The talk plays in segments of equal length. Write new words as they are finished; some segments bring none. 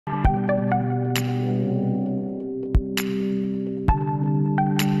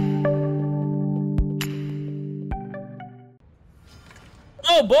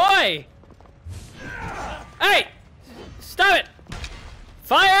Oh boy! Hey! Stop it!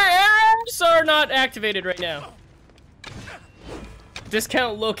 Fire arrows are not activated right now.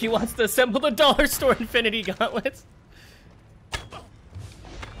 Discount Loki wants to assemble the dollar store Infinity Gauntlets.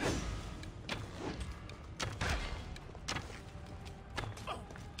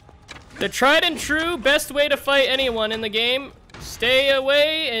 The tried and true best way to fight anyone in the game, stay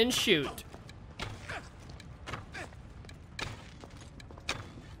away and shoot.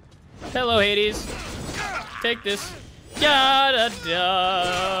 Hello, Hades. Take this. Da da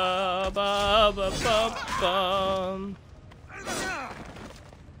da ba ba ba bum.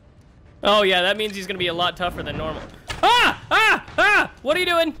 Oh yeah, that means he's gonna be a lot tougher than normal. Ah! Ah! Ah! What are you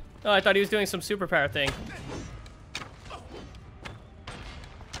doing? Oh, I thought he was doing some superpower thing.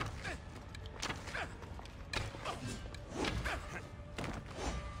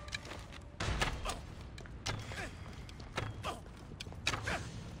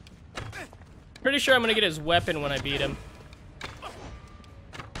 Pretty sure I'm gonna get his weapon when I beat him.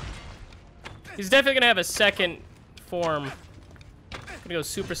 He's definitely gonna have a second form. Gonna go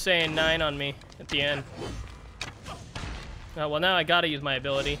Super Saiyan 9 on me at the end. Oh, well, now I gotta use my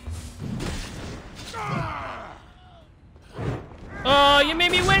ability. Oh, you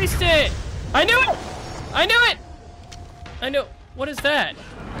made me waste it! I knew it! I knew it! I know. What is that?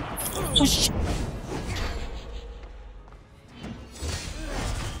 Oh, shit.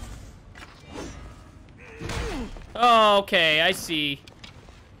 Oh, okay, I see.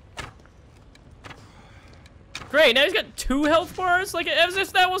 Great, now he's got 2 health bars? Like, as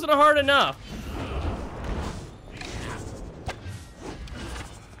if that wasn't hard enough.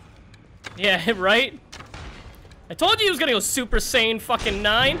 Yeah, right? I told you he was gonna go Super Saiyan fucking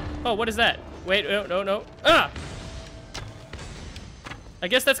 9. Oh, what is that? Wait, no, no, no. Ah! I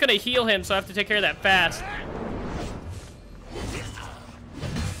guess that's gonna heal him, so I have to take care of that fast.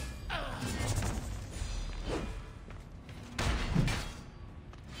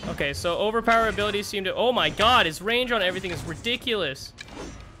 Okay, so overpower abilities seem to... Oh my god, his range on everything is ridiculous.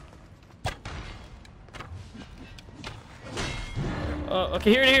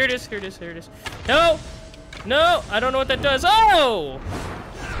 Okay, here it is, here it is, here it is. No! No! I don't know what that does. Oh!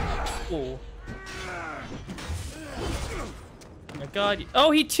 Oh. Oh my god.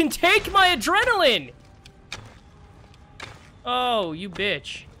 Oh, he can take my adrenaline! Oh, you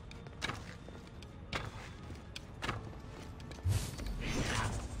bitch.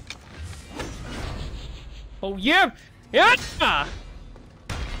 Oh, yeah! Yeah!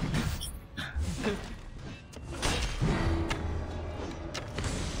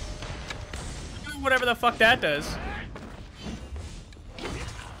 Whatever the fuck that does.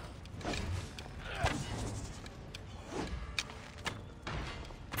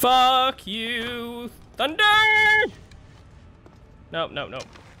 Fuck you, Thunder! Nope, nope, nope.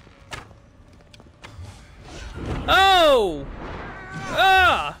 Oh!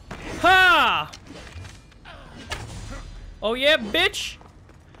 Ah! Ha! Oh yeah, bitch!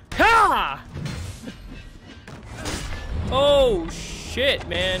 Ha! Oh shit,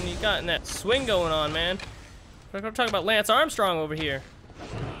 man! You got that swing going on, man. We're gonna talk about Lance Armstrong over here.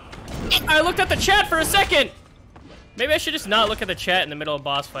 I looked at the chat for a second. Maybe I should just not look at the chat in the middle of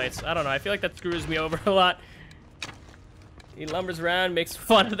boss fights. I don't know. I feel like that screws me over a lot. He lumbers around, makes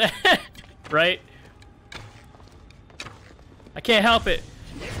fun of that, right? I can't help it.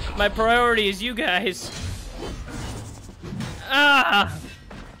 My priority is you guys. Ah!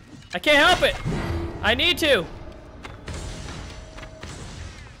 I can't help it! I need to!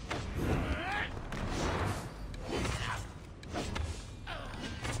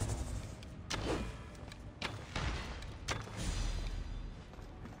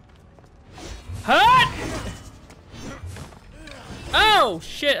 Hut! Oh,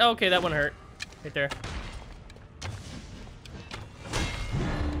 shit. Okay, that one hurt. Right there.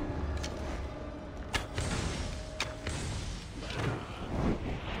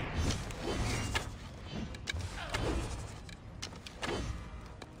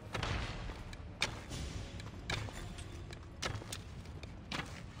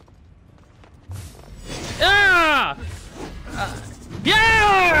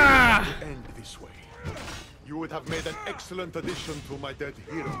 Yeah! End this way. You would have made an excellent addition to my dead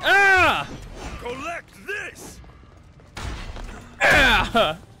hero. Ah! Collect this!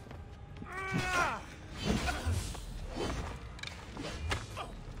 Ah!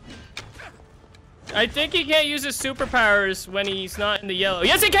 I think he can't use his superpowers when he's not in the yellow.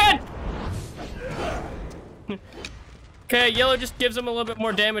 Yes, he can! Okay, yellow just gives him a little bit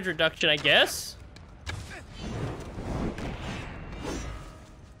more damage reduction, I guess.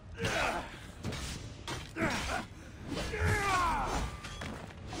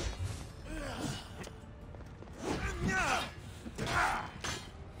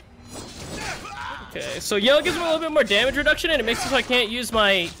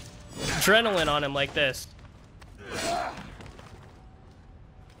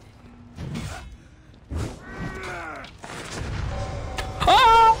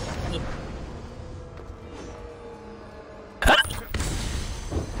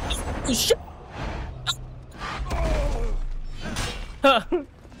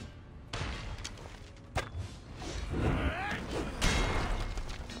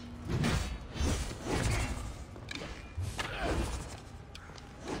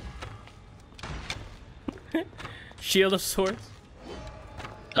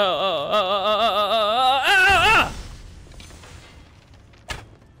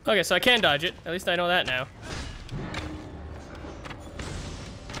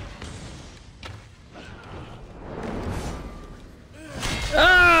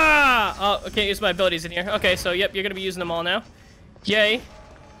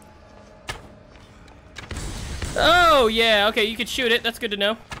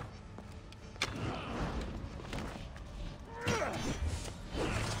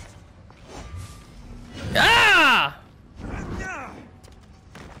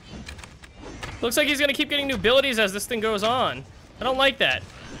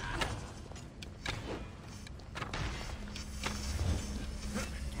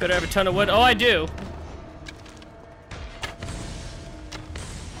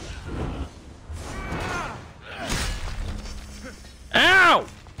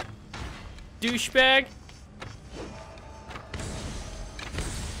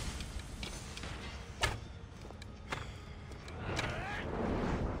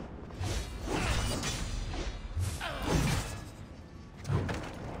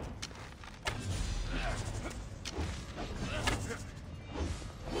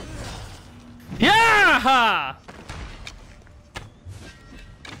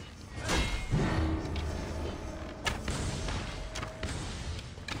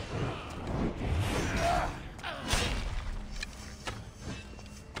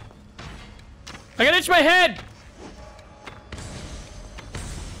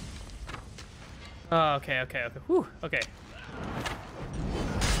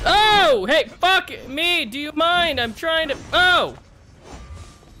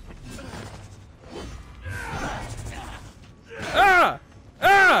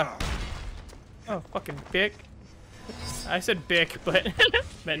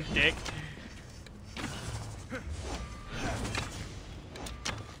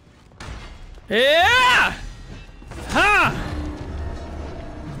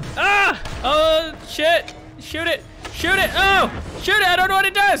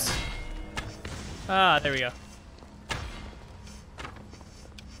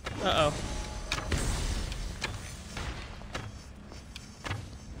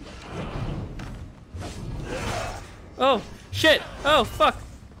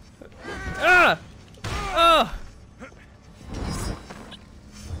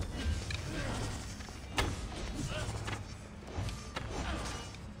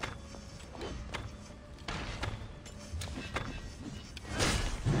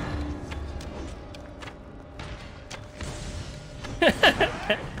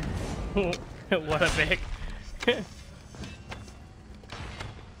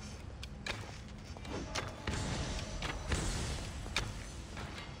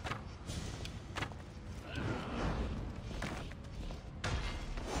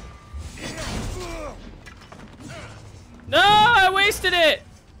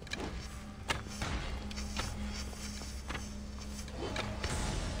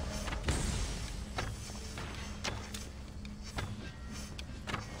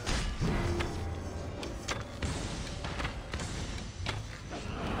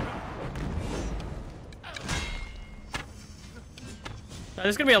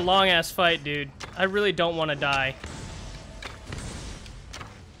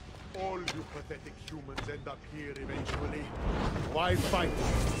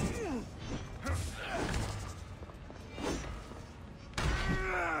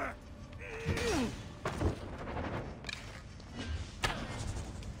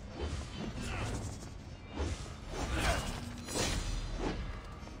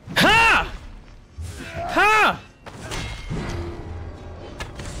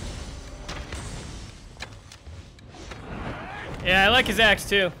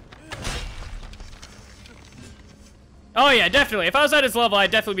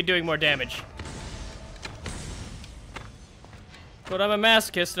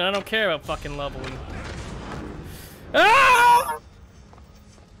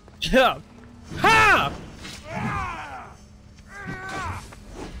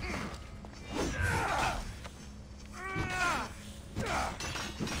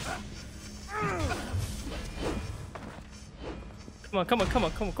 Come on, come on, come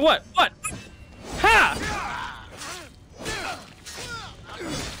on, come on. What? What? Ha!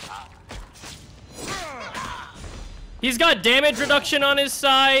 He's got damage reduction on his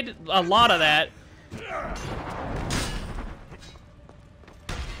side. A lot of that.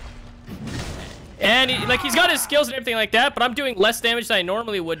 And he's got his skills and everything like that, but I'm doing less damage than I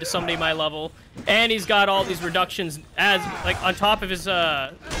normally would to somebody my level. And he's got all these reductions as like on top of his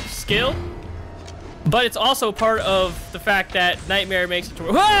skill. But it's also part of the fact that Nightmare makes it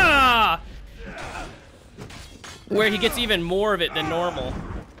to where he gets even more of it than normal.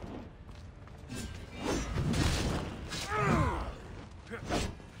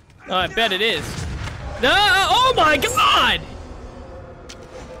 Oh, I bet it is. No! Oh my God!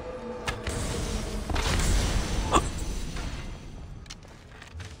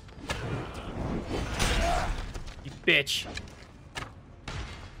 You bitch.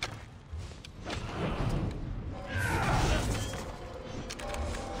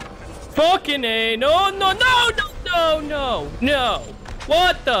 Fucking A. No, no, no, no, no, no, no.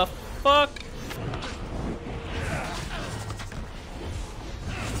 What the fuck?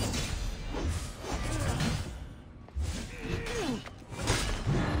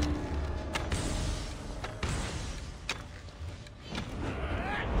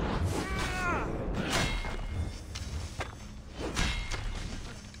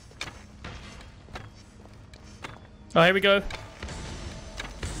 Oh, here we go.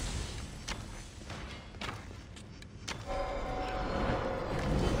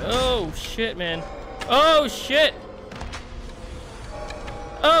 Oh, shit, man. Oh, shit.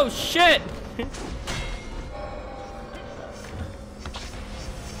 Oh, shit.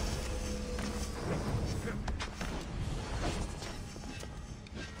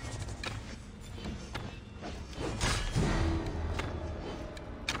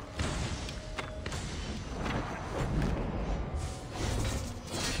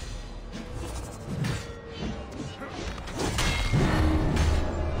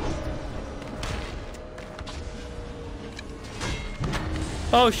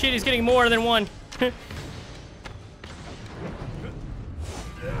 Oh shit, he's getting more than one.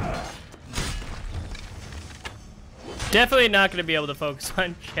 Definitely not gonna be able to focus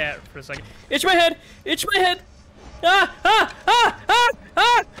on chat for a second. Itch my head! Itch my head! Ah! Ah! Ah! Ah!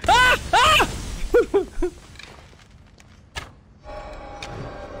 Ah! Ah! Ah!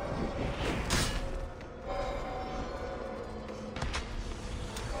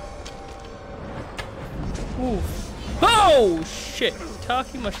 Ooh. Oh shit!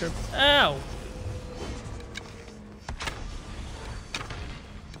 Taki mushroom. Ow!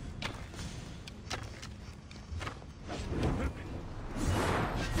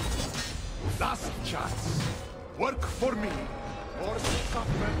 Last chance. Work for me, or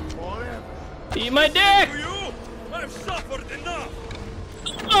suffer forever. Eat my dick! For you, I've suffered enough.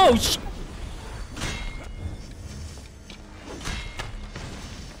 Oh shit!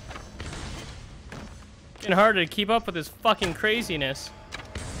 Getting harder to keep up with this fucking craziness.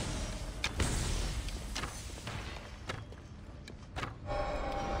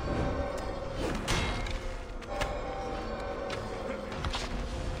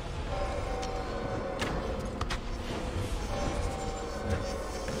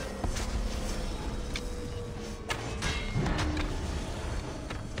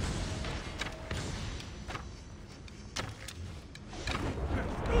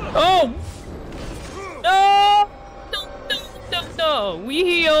 Oh! No! No, no, no, no! We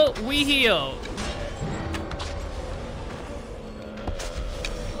heal, we heal.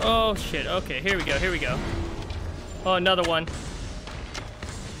 Oh shit, okay, here we go, here we go. Oh, another one.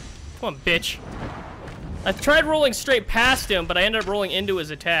 Come on, bitch. I tried rolling straight past him, but I ended up rolling into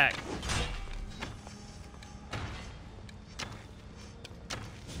his attack.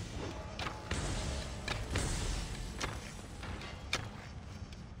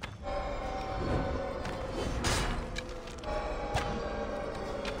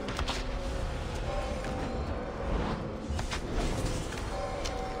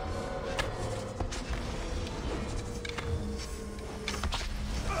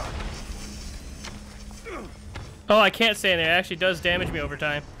 Oh, I can't stay in there. It actually does damage me over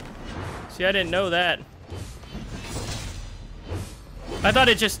time. See, I didn't know that. I thought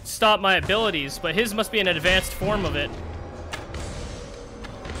it just stopped my abilities, but his must be an advanced form of it.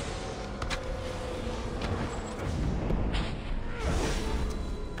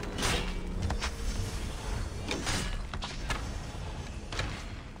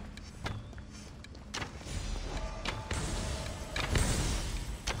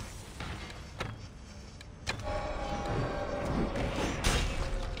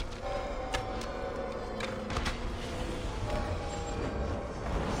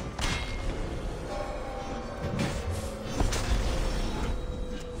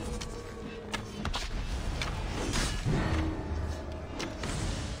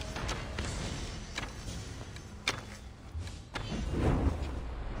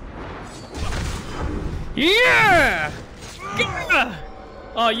 Yeah! Gah!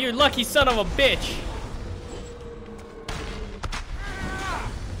 Oh, you lucky son of a bitch.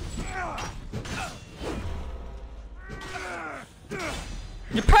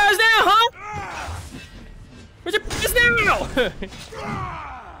 Your powers now, huh? Where's your powers now?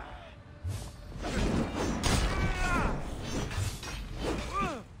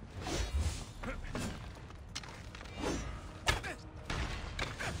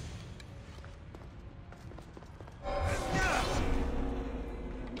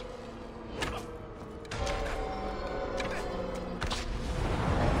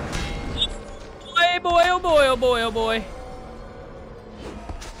 Boy, oh boy, oh boy, oh boy.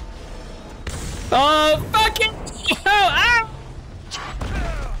 Oh, fucking! Oh, ow!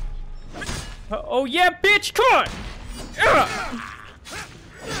 Oh, yeah, bitch, come on!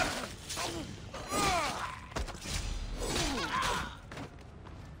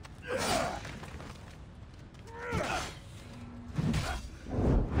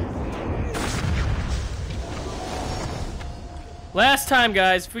 Last time,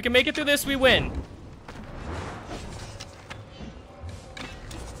 guys. If we can make it through this, we win.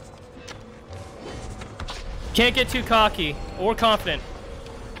 Can't get too cocky or confident.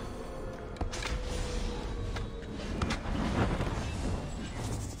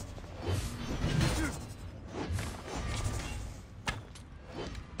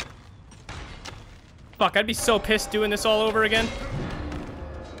 Fuck, I'd be so pissed doing this all over again.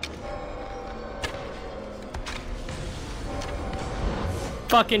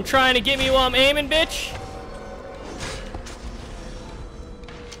 Fucking trying to get me while I'm aiming, bitch.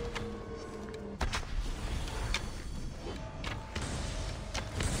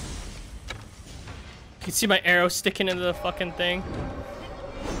 You can see my arrow sticking into the fucking thing.